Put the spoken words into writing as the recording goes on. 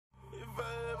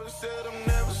Said I'm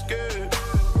never scared.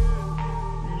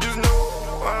 Just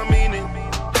know I mean it.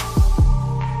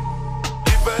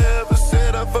 If I ever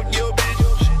said I fuck your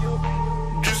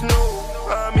bitch, just know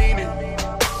I mean it.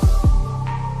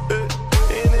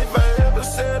 And if I ever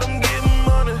said I'm getting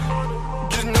money,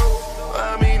 just know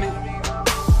I mean it.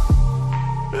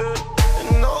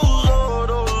 And oh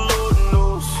Lord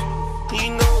knows, He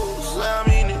knows I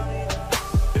mean it.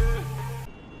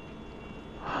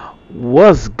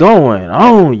 What's going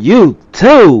on,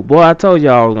 YouTube? Boy, I told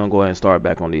y'all I was gonna go ahead and start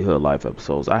back on these Hood Life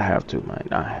episodes. I have to, man.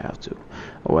 I have to.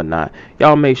 Or whatnot.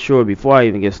 Y'all make sure before I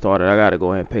even get started, I gotta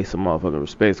go ahead and pay some motherfucking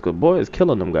respects. Cause boy, it's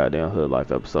killing them goddamn Hood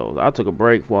Life episodes. I took a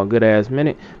break for a good ass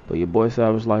minute, but your boy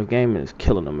Savage Life Gaming is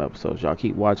killing them episodes. Y'all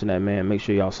keep watching that, man. Make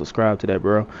sure y'all subscribe to that,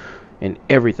 bro, and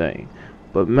everything.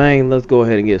 But man, let's go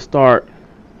ahead and get started.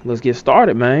 Let's get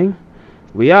started, man.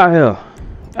 We out here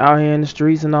in the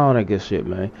streets and all that good shit,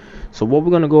 man. So what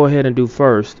we're gonna go ahead and do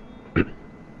first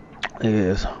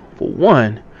is, for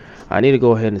one, I need to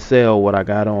go ahead and sell what I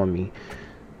got on me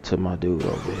to my dude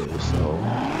over here. So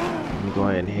let me go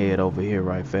ahead and head over here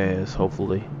right fast.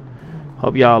 Hopefully,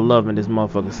 hope y'all loving this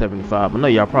motherfucking 75. I know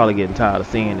y'all probably getting tired of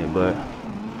seeing it, but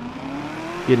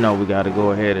you know we gotta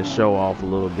go ahead and show off a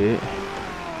little bit.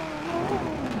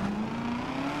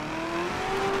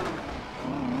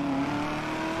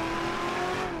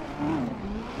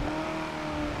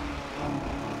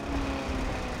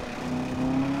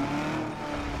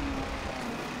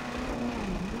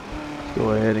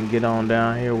 Go ahead and get on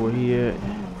down here where he at.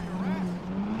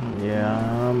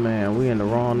 Yeah, man, we in the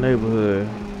wrong neighborhood.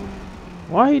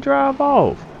 Why he drive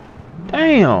off?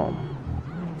 Damn.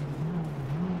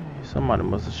 Somebody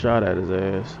must have shot at his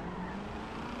ass.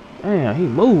 Damn, he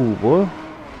moved, boy.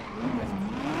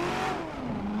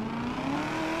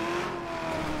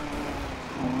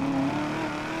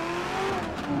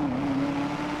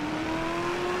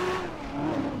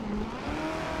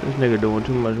 This nigga doing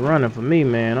too much running for me,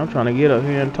 man. I'm trying to get up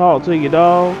here and talk to you,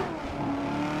 dog.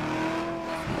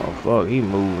 Oh, fuck. He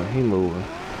moving. He moving.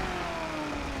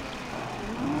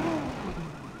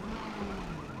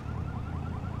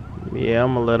 Yeah,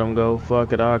 I'm gonna let him go.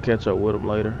 Fuck it. I'll catch up with him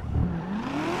later.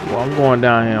 Well, I'm going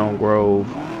down here on Grove,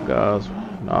 guys.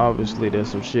 Obviously, there's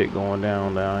some shit going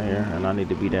down here, and I need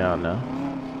to be down now.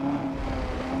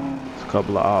 There's a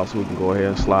couple of odds we can go ahead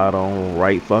and slide on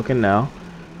right fucking now.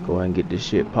 Go ahead and get this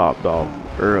shit popped off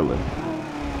early.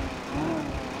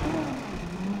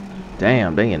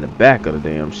 Damn, they in the back of the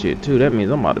damn shit too. That means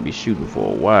I'm about to be shooting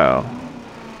for a while.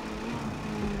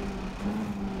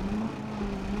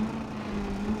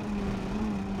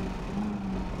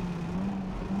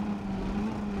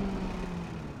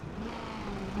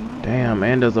 Damn,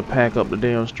 and there's a pack up the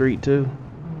damn street too.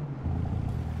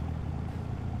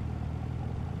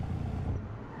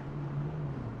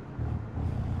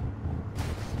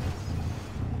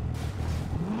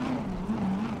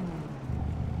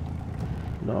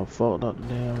 No, fault up the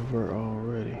damn vert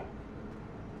already.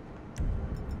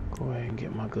 Go ahead and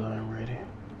get my gun ready.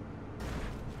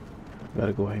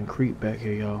 Gotta go ahead and creep back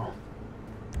here, y'all.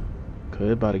 Cause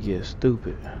it's about to get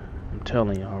stupid. I'm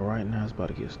telling y'all right now, it's about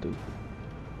to get stupid.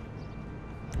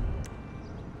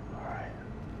 Alright.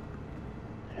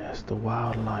 That's the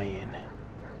wild lion.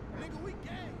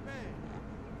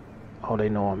 Oh, they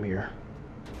know I'm here.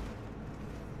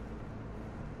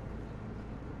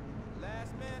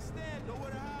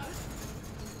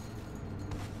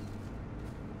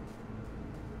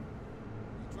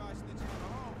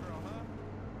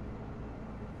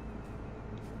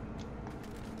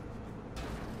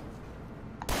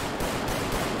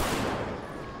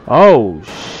 Oh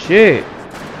shit.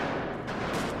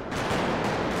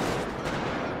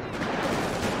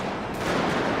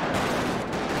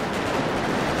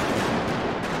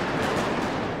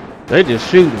 They just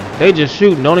shooting. They just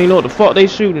shooting. Don't even know what the fuck they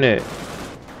shooting at.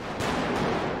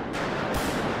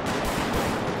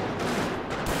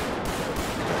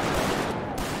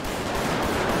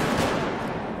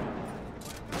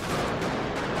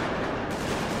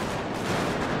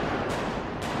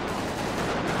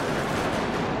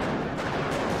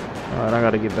 Alright, I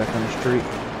gotta get back on the street.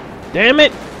 Damn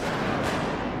it!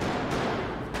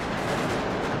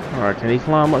 Alright, can he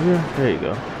climb up here? There you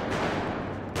go.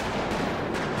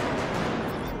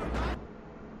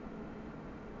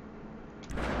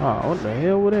 Oh, what the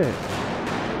hell was that?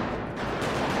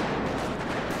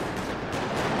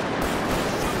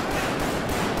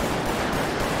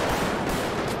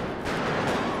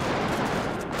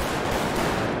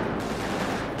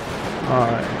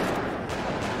 Alright.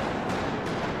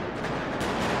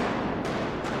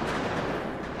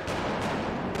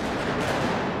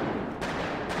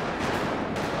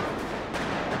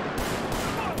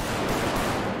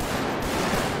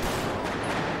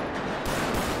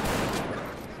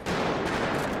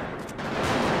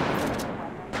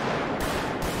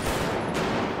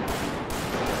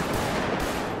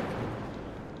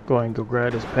 Go ahead and go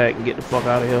grab this pack and get the fuck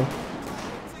out of here.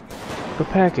 The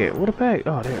pack at? What a pack?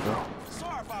 Oh, there you go.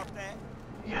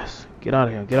 Yes. Get out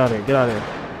of here. Get out of here. Get out of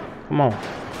here. Come on.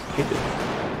 Get this.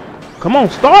 Come on.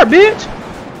 Start, bitch.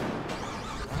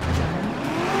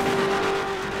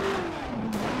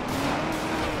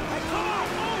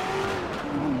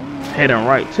 Heading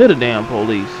right to the damn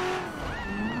police.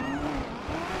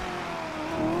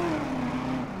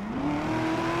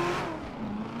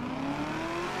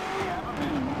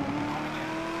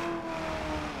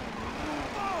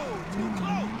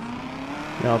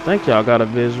 Y'all think y'all got a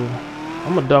visual.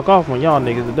 I'm gonna duck off on y'all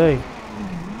niggas today.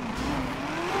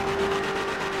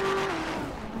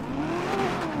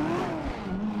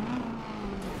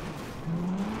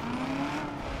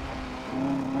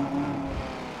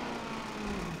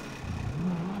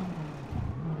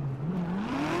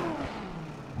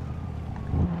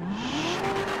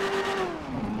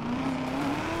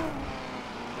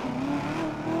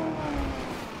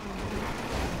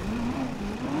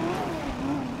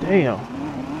 Damn.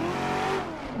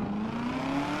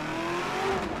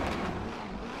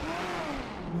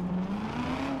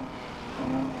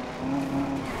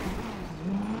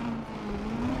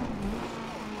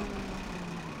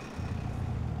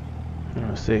 I'm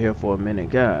gonna sit here for a minute.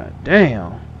 God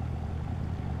damn.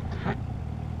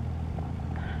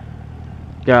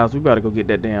 Guys, we better go get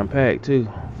that damn pack too.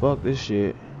 Fuck this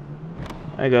shit.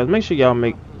 Hey guys, make sure y'all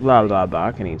make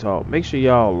I can't even talk. Make sure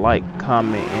y'all like,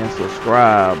 comment, and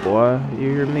subscribe, boy.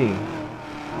 You hear me?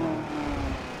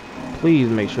 Please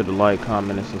make sure to like,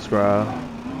 comment, and subscribe.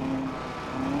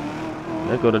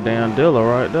 There go the damn dealer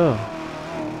right there.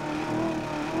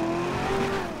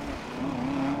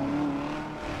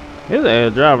 His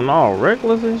ass driving all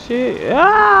reckless and shit.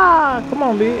 Ah, come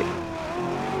on, bitch.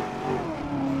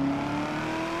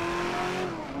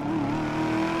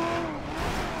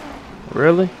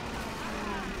 Really?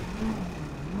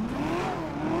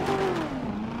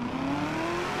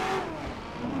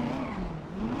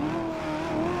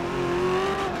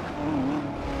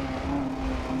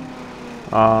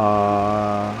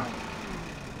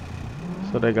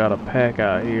 So they got a pack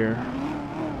out here.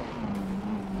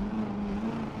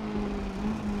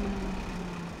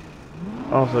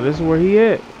 Oh, so this is where he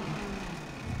at?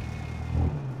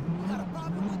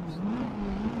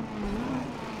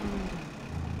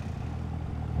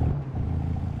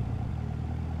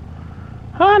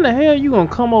 How in the hell you gonna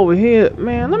come over here?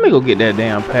 Man, let me go get that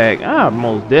damn pack. I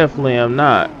most definitely am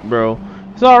not, bro.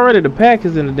 It's already the pack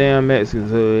is in the damn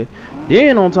Mexican's hood.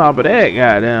 Then on top of that,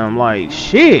 goddamn, like,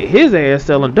 shit, his ass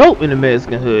selling dope in the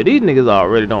Mexican hood. These niggas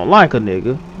already don't like a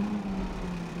nigga.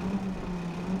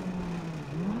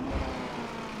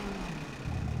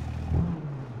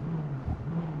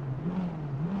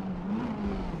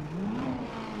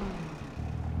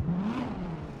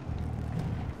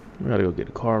 I gotta go get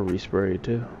the car resprayed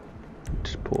too.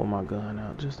 Just pull my gun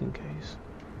out just in case.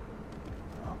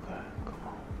 Okay, come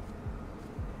on.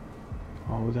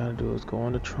 All we gotta do is go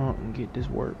in the trunk and get this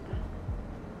work.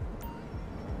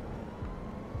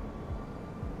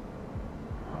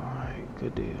 Alright,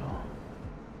 good deal.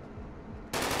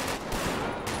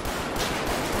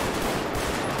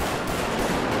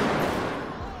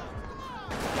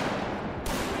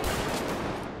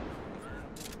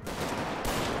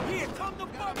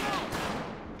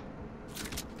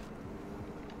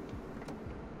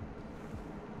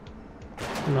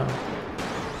 No.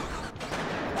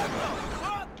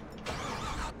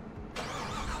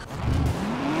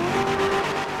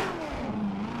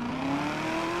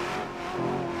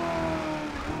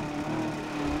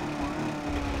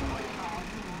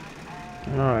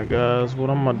 Alright guys, what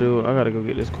I'm gonna do, I gotta go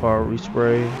get this car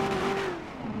resprayed.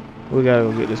 We gotta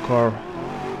go get this car,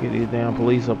 get these damn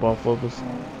police up off of us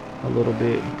a little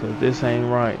bit, because this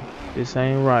ain't right. This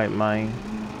ain't right, man.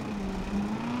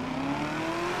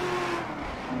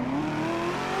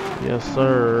 Yes,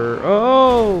 sir.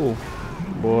 Oh,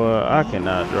 boy, I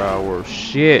cannot drive worth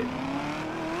shit.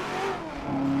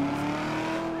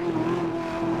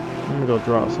 Let me go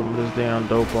drop some of this damn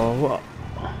dope off.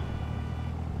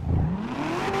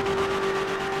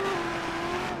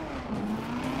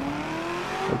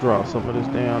 Go drop some of this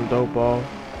damn dope off.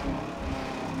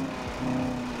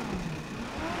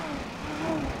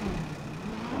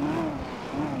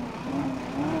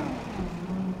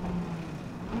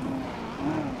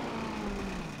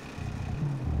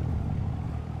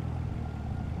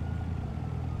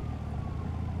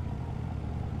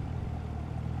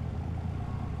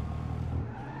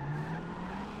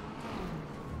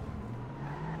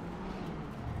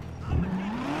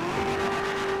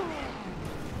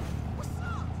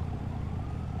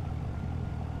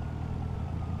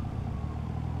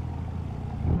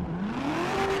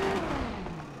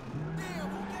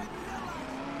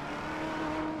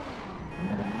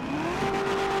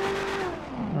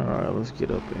 let's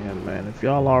get up in here, man. If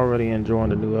y'all already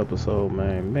enjoying the new episode,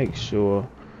 man, make sure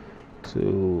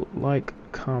to like,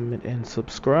 comment, and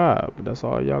subscribe. That's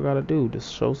all y'all gotta do.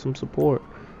 Just show some support.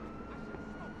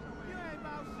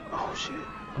 Oh shit.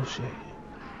 Oh shit.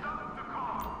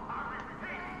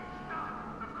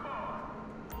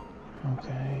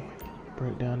 Okay.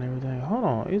 Break down everything. Hold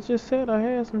on. It just said I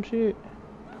had some shit.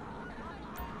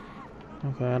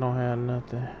 Okay, I don't have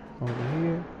nothing over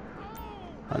here.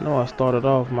 I know I started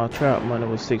off my trap money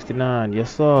was 69.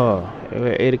 Yes sir.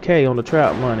 80K on the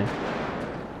trap money.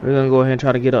 We're gonna go ahead and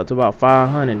try to get up to about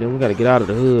 500. Then we gotta get out of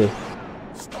the hood.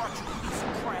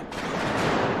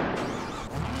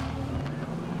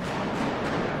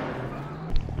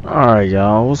 Alright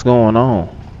y'all, what's going on?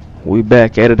 We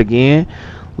back at it again.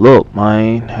 Look,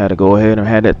 man, had to go ahead and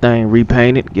have that thing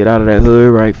repainted. Get out of that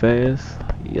hood right fast.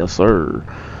 Yes sir.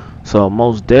 So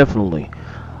most definitely,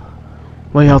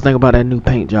 what y'all think about that new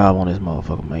paint job on this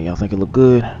motherfucker, man? Y'all think it look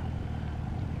good?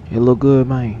 It look good,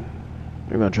 man.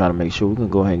 We're gonna try to make sure we can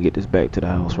go ahead and get this back to the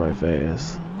house right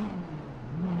fast.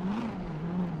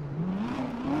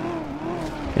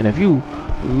 And if you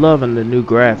loving the new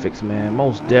graphics, man,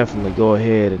 most definitely go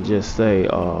ahead and just say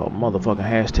motherfucking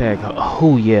hashtag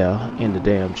who yeah in the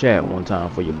damn chat one time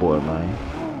for your boy, man.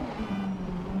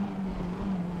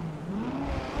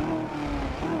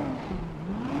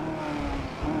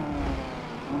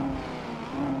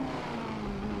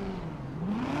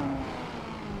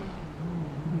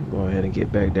 Go ahead and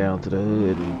get back down to the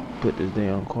hood and put this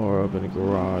damn car up in the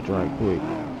garage right quick.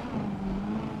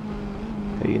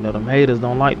 You know, them haters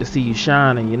don't like to see you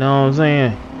shining, you know what I'm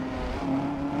saying?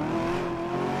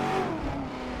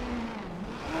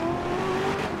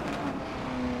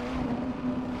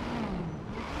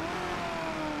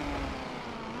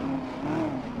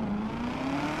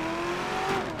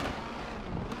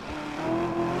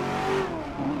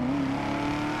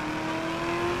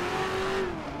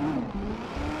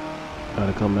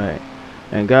 Gotta come back.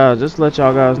 And guys, just to let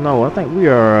y'all guys know, I think we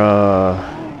are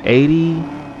 80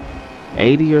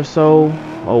 or so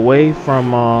away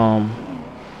from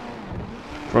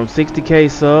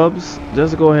 60K subs.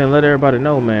 Just to go ahead and let everybody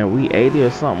know, man, we 80 or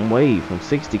something away from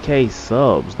 60K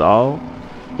subs, dawg.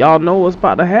 Y'all know what's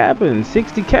about to happen.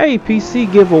 60K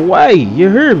PC giveaway. You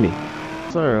hear me?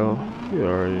 Sir, you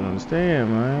already understand,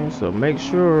 man. So make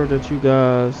sure that you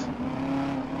guys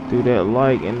do that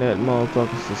like and that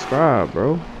motherfucker subscribe,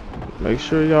 bro. Make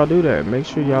sure y'all do that. Make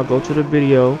sure y'all go to the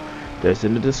video that's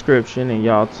in the description and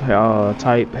y'all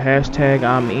type hashtag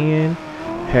I'm in,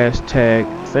 hashtag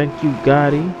thank you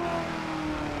Gotti,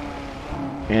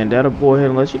 and that'll go ahead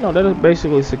and let you know. That'll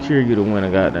basically secure you to win a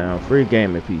goddamn free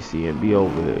gaming PC and be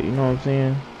over there. You know what I'm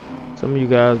saying? Some of you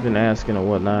guys been asking or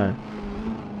whatnot.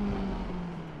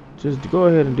 Just go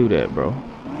ahead and do that, bro.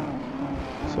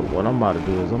 So what I'm about to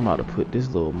do is I'm about to put this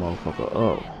little motherfucker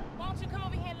up. Won't you come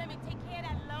over here and let me take care of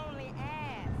that lonely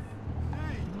ass?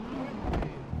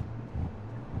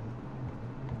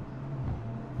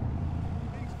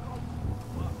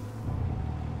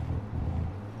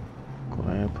 Go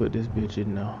ahead and put this bitch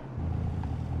in now.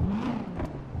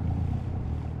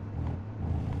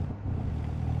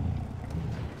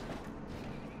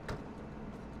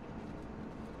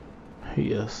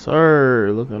 Yes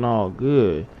sir, looking all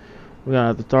good. We're gonna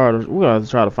have to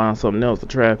try to find something else to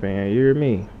trap in. You hear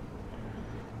me?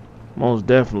 Most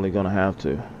definitely gonna have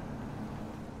to.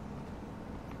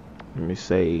 Let me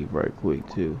save right quick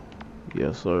too.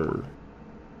 Yes sir.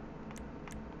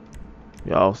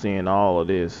 Y'all seeing all of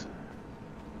this.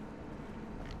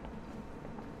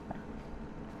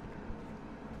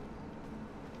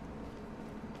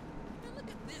 Look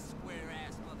at this square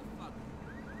ass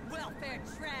motherfucker. Welfare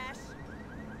trash.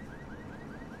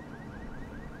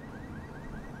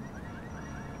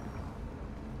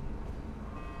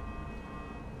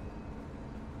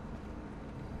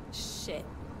 Shit.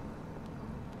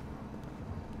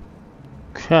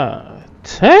 God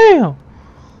damn.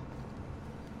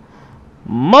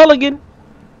 Mulligan.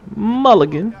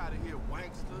 Mulligan. About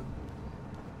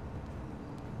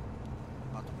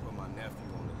to put my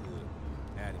nephew on the hood,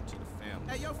 add him to the family.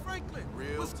 Hey, yo, Franklin,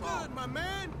 what's good, my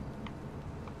man?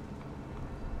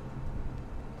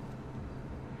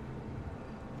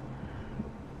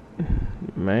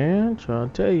 Man, trying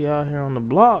to tell you out here on the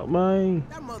block, man.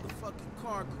 That motherfucking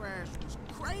car crash was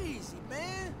crazy,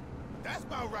 man. That's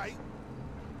about right.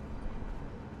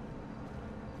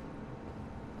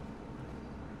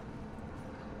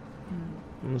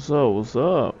 What's up? What's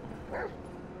up?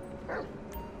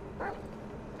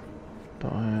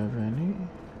 Don't have any.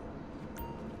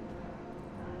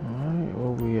 Alright, where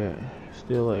we at?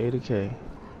 Still at 80K.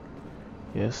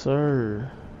 Yes, sir.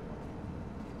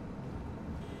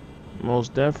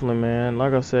 Most definitely, man.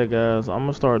 Like I said, guys, I'm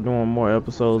gonna start doing more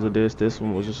episodes of this. This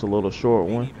one was just a little short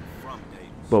one,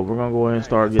 but we're gonna go ahead and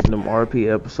start getting them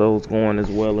RP episodes going as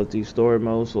well as these story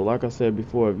modes. So, like I said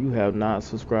before, if you have not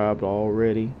subscribed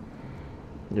already,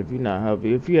 if you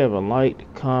haven't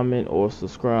liked, comment, or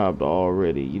subscribed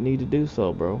already, you need to do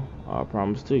so, bro. I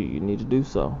promise to you, you need to do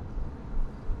so.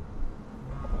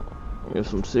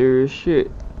 It's some serious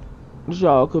shit that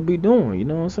y'all could be doing. You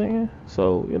know what I'm saying?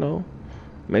 So, you know.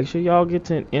 Make sure y'all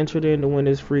get entered in to win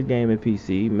this free gaming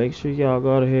PC. Make sure y'all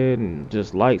go ahead and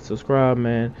just like, subscribe,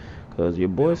 man. Because your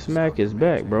boy Smack is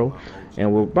back, bro.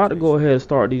 And we're about to go ahead and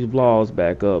start these vlogs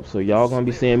back up. So y'all going to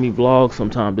be seeing me vlog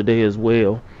sometime today as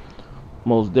well.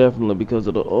 Most definitely because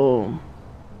of the...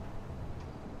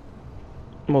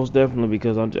 Most definitely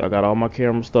because I got all my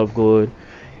camera stuff good.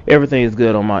 Everything is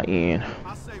good on my end.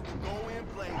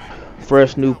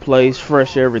 Fresh new place,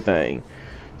 fresh everything.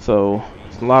 So...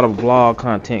 a lot of vlog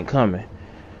content coming.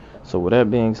 So with that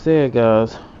being said,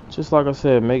 guys, just like I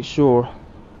said, make sure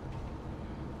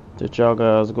that y'all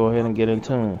guys go ahead and get in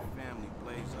tune.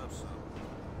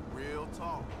 Real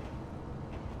talk.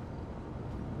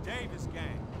 Davis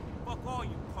gang. Fuck all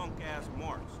you punk ass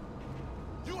marks.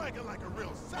 You acting like a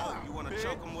real sellout. Oh, you wanna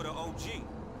choke him with an OG?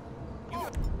 You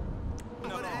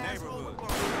know the neighborhood.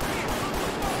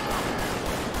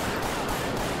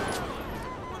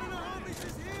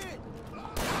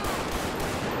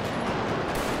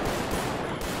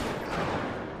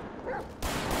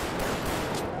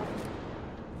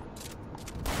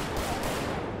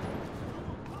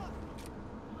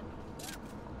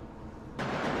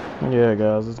 Yeah,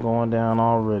 guys, it's going down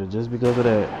already just because of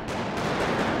that.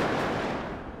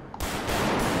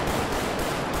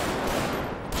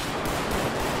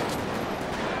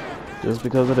 Just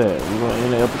because of that. We're going to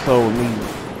end the episode with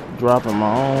me dropping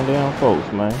my own damn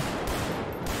folks, man.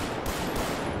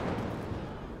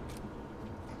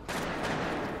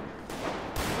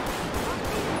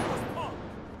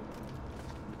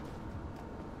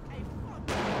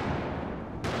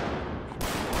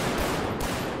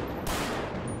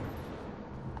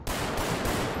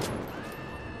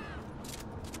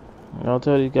 I'll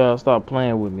tell these guys stop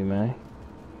playing with me, man.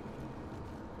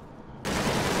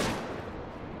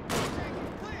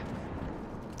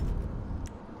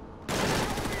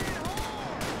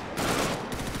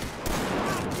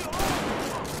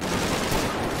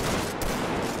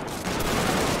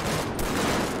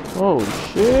 Oh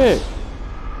shit!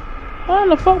 Time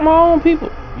to fuck my own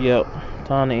people. Yep,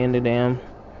 time to end it, damn.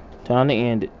 Time to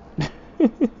end it.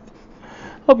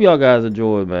 Hope y'all guys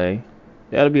enjoyed, man.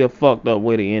 That'll be a fucked up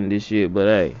way to end this shit, but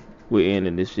hey, we're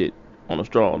ending this shit on a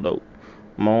strong note.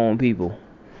 My own people.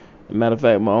 Matter of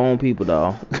fact, my own people,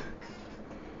 dog.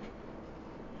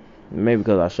 Maybe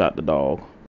because I shot the dog.